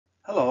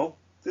Hello,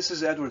 this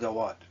is Edward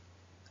Awad,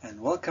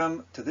 and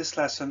welcome to this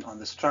lesson on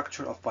the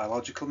structure of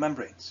biological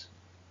membranes.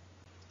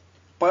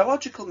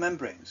 Biological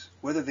membranes,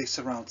 whether they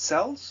surround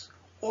cells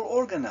or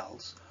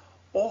organelles,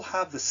 all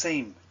have the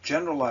same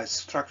generalized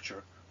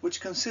structure,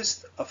 which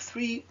consists of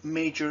three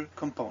major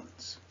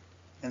components.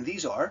 And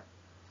these are,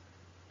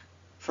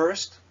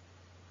 first,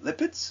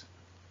 lipids,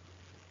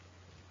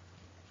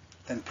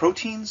 then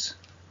proteins,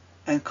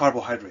 and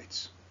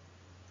carbohydrates.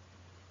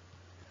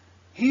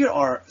 Here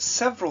are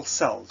several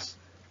cells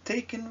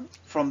taken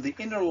from the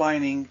inner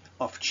lining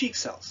of cheek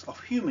cells,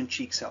 of human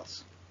cheek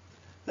cells.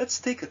 Let's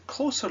take a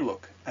closer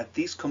look at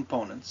these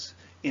components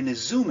in a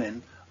zoom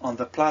in on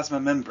the plasma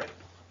membrane.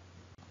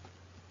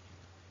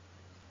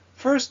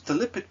 First, the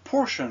lipid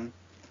portion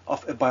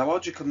of a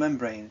biological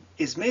membrane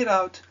is made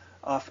out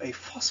of a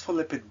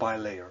phospholipid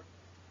bilayer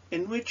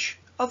in which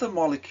other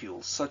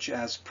molecules such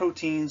as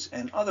proteins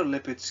and other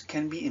lipids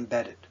can be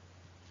embedded.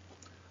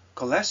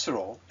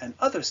 Cholesterol and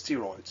other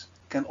steroids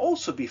can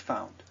also be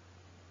found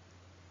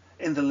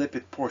in the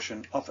lipid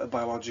portion of a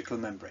biological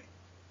membrane.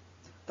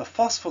 The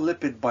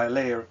phospholipid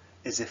bilayer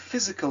is a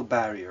physical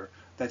barrier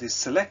that is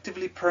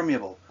selectively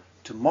permeable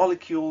to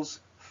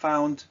molecules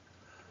found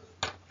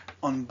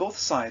on both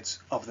sides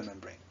of the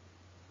membrane.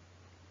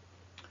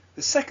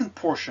 The second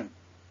portion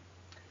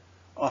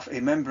of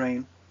a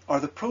membrane are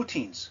the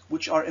proteins,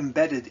 which are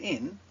embedded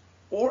in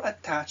or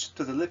attached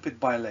to the lipid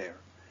bilayer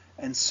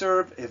and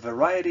serve a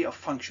variety of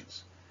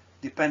functions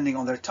depending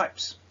on their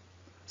types.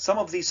 Some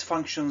of these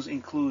functions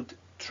include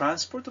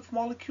transport of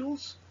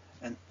molecules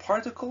and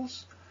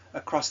particles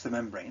across the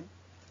membrane.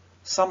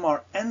 Some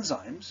are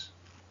enzymes,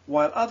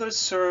 while others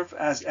serve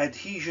as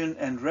adhesion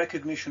and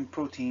recognition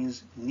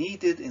proteins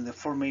needed in the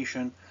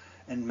formation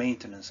and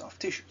maintenance of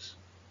tissues.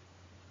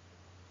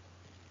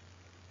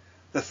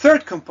 The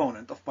third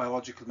component of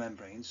biological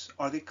membranes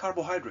are the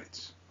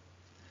carbohydrates.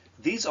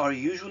 These are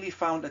usually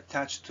found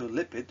attached to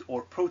lipid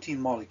or protein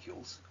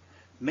molecules,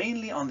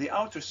 mainly on the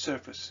outer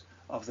surface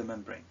of the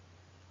membrane.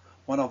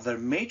 One of their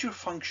major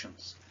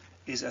functions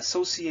is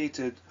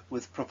associated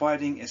with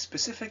providing a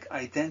specific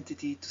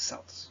identity to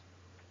cells.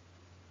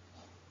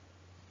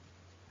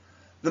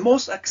 The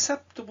most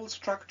acceptable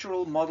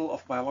structural model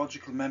of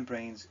biological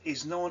membranes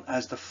is known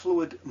as the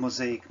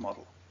fluid-mosaic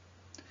model.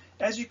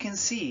 As you can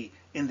see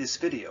in this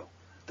video,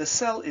 the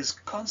cell is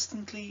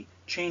constantly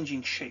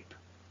changing shape.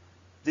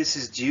 This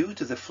is due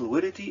to the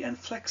fluidity and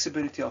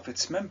flexibility of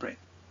its membrane.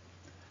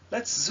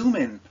 Let's zoom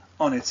in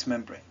on its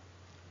membrane.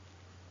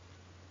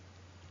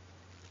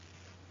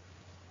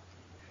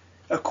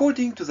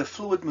 According to the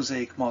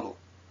fluid-mosaic model,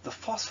 the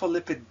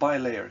phospholipid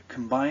bilayer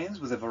combines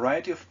with a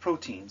variety of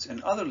proteins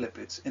and other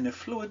lipids in a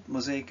fluid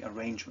mosaic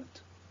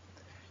arrangement.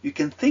 You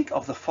can think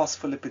of the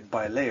phospholipid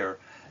bilayer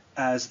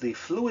as the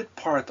fluid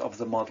part of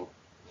the model,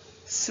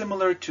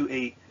 similar to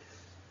a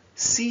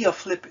sea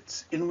of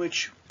lipids in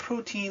which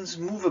proteins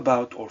move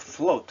about or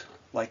float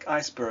like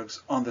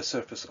icebergs on the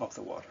surface of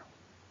the water.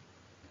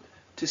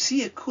 To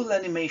see a cool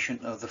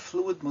animation of the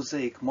fluid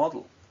mosaic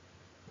model,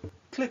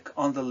 click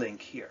on the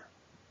link here.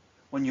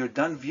 When you're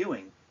done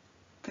viewing,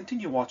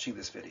 continue watching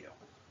this video.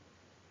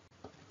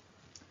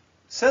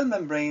 Cell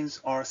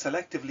membranes are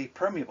selectively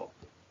permeable.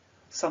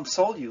 Some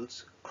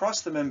solutes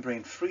cross the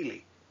membrane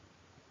freely.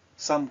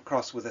 Some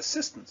cross with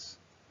assistance,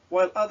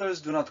 while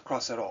others do not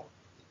cross at all.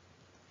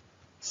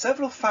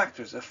 Several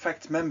factors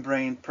affect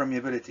membrane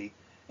permeability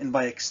and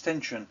by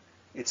extension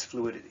its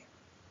fluidity.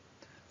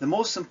 The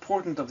most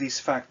important of these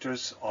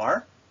factors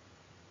are,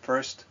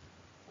 first,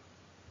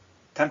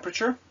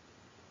 temperature.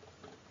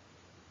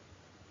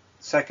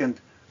 Second,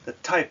 the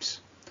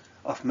types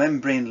of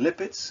membrane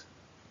lipids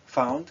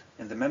found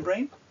in the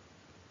membrane.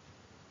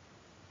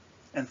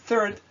 And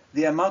third,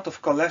 the amount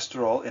of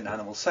cholesterol in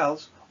animal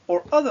cells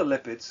or other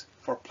lipids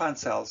for plant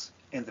cells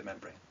in the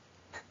membrane.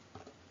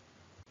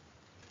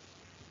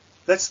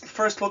 Let's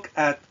first look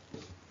at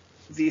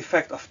the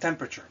effect of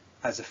temperature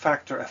as a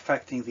factor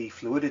affecting the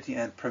fluidity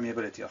and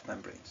permeability of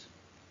membranes.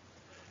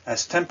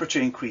 As temperature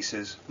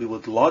increases, we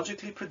would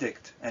logically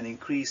predict an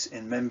increase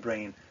in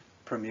membrane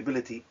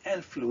permeability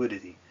and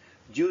fluidity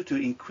due to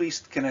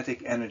increased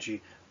kinetic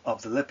energy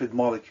of the lipid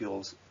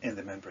molecules in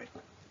the membrane.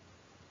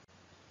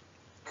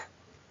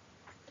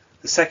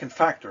 The second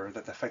factor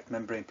that affects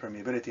membrane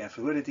permeability and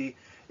fluidity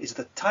is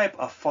the type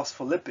of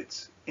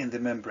phospholipids in the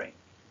membrane,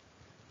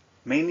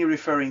 mainly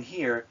referring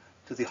here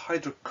to the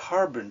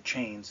hydrocarbon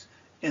chains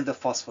in the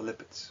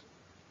phospholipids.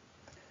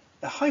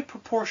 A high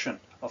proportion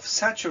of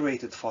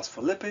saturated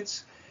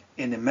phospholipids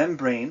in a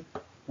membrane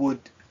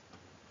would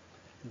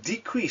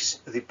decrease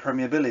the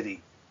permeability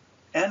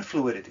and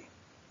fluidity.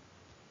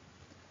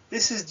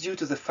 This is due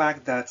to the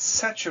fact that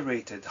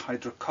saturated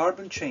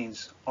hydrocarbon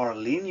chains are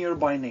linear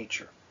by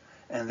nature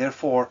and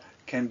therefore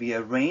can be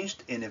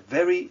arranged in a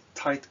very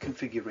tight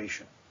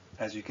configuration,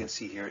 as you can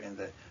see here in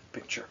the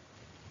picture.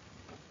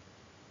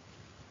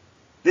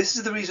 This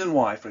is the reason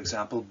why, for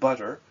example,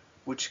 butter,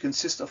 which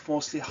consists of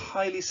mostly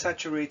highly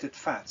saturated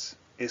fats,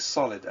 is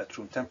solid at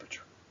room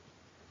temperature.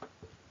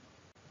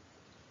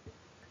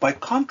 By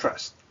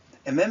contrast,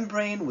 A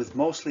membrane with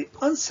mostly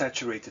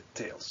unsaturated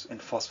tails in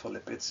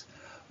phospholipids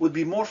would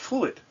be more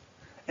fluid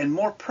and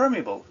more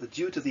permeable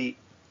due to the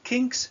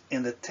kinks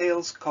in the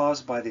tails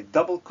caused by the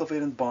double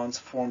covalent bonds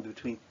formed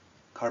between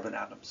carbon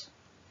atoms.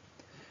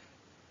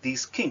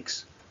 These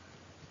kinks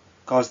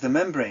cause the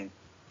membrane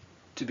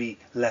to be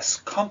less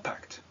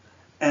compact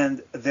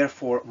and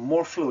therefore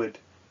more fluid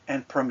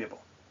and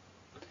permeable.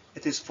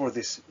 It is for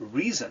this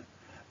reason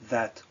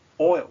that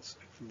oils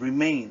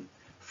remain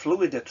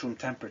fluid at room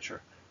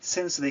temperature,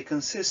 since they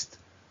consist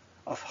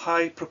of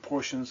high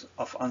proportions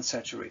of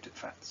unsaturated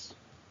fats.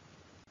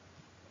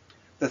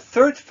 The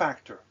third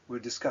factor we're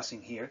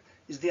discussing here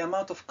is the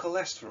amount of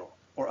cholesterol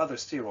or other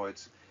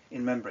steroids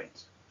in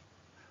membranes.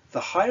 The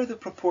higher the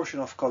proportion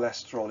of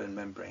cholesterol in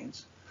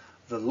membranes,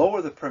 the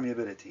lower the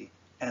permeability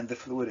and the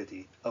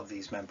fluidity of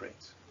these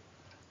membranes.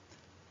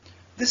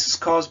 This is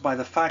caused by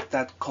the fact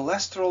that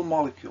cholesterol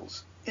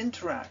molecules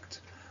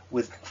interact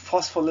with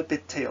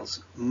phospholipid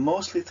tails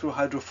mostly through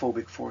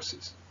hydrophobic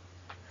forces.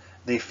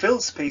 They fill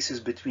spaces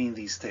between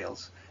these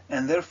tails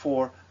and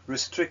therefore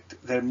restrict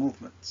their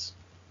movements.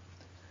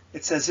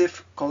 It's as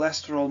if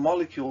cholesterol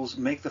molecules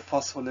make the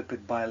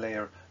phospholipid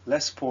bilayer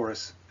less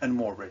porous and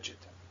more rigid.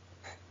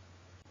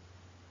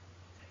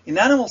 In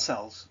animal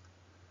cells,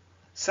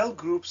 cell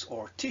groups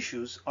or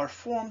tissues are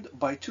formed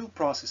by two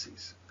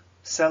processes: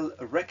 cell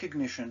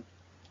recognition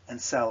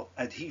and cell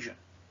adhesion.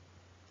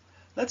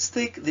 Let's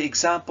take the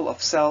example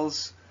of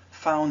cells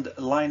found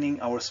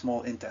lining our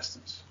small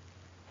intestines.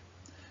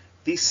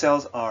 These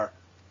cells are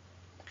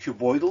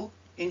cuboidal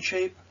in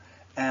shape,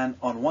 and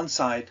on one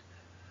side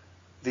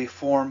they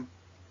form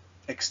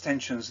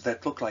extensions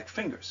that look like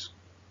fingers.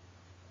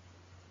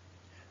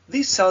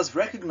 These cells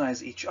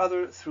recognize each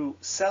other through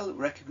cell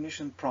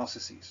recognition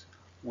processes,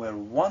 where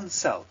one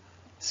cell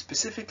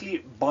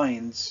specifically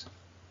binds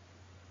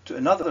to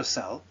another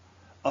cell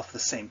of the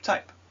same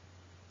type.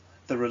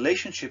 The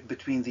relationship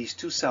between these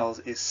two cells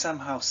is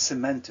somehow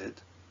cemented,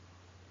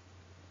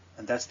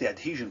 and that's the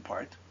adhesion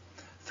part,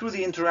 through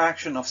the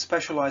interaction of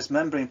specialized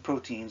membrane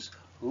proteins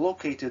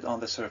located on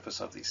the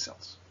surface of these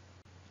cells.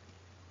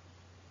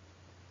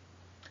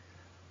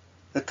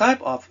 The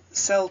type of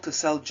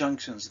cell-to-cell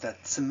junctions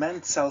that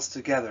cement cells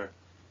together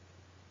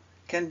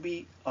can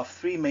be of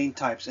three main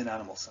types in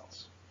animal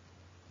cells.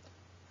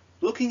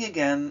 Looking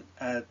again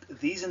at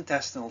these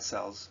intestinal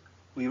cells,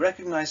 we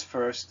recognize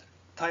first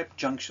tight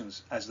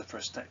junctions as the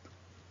first type.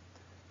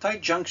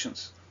 Tight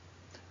junctions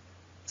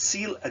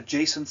seal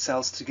adjacent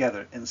cells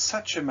together in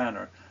such a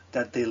manner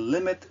that they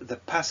limit the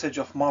passage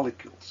of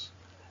molecules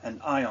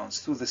and ions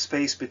through the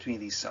space between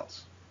these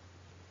cells.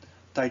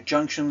 Tight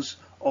junctions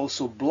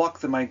also block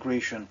the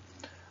migration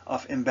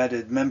of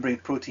embedded membrane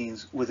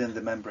proteins within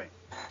the membrane.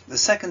 The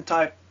second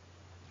type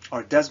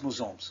are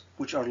desmosomes,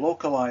 which are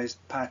localized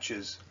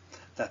patches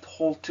that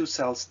hold two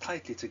cells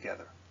tightly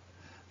together.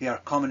 They are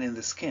common in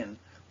the skin,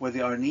 where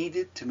they are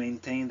needed to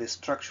maintain the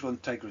structural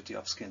integrity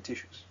of skin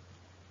tissues.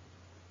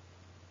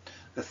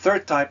 The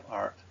third type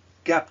are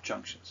gap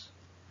junctions.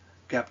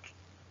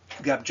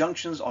 Gap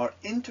junctions are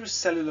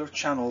intercellular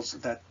channels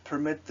that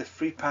permit the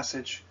free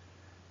passage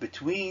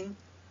between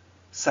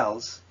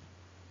cells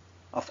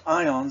of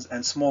ions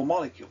and small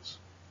molecules.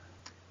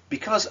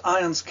 Because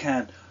ions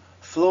can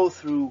flow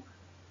through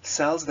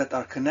cells that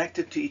are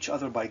connected to each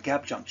other by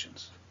gap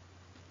junctions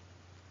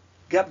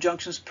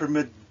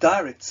permit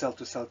direct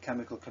cell-to-cell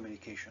chemical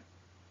communication.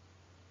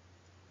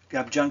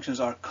 Gap junctions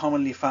are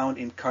commonly found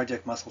in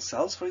cardiac muscle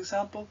cells, for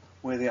example,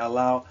 where they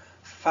allow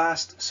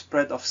fast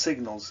spread of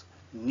signals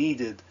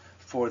needed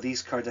for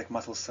these cardiac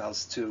muscle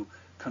cells to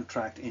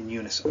contract in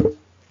unison.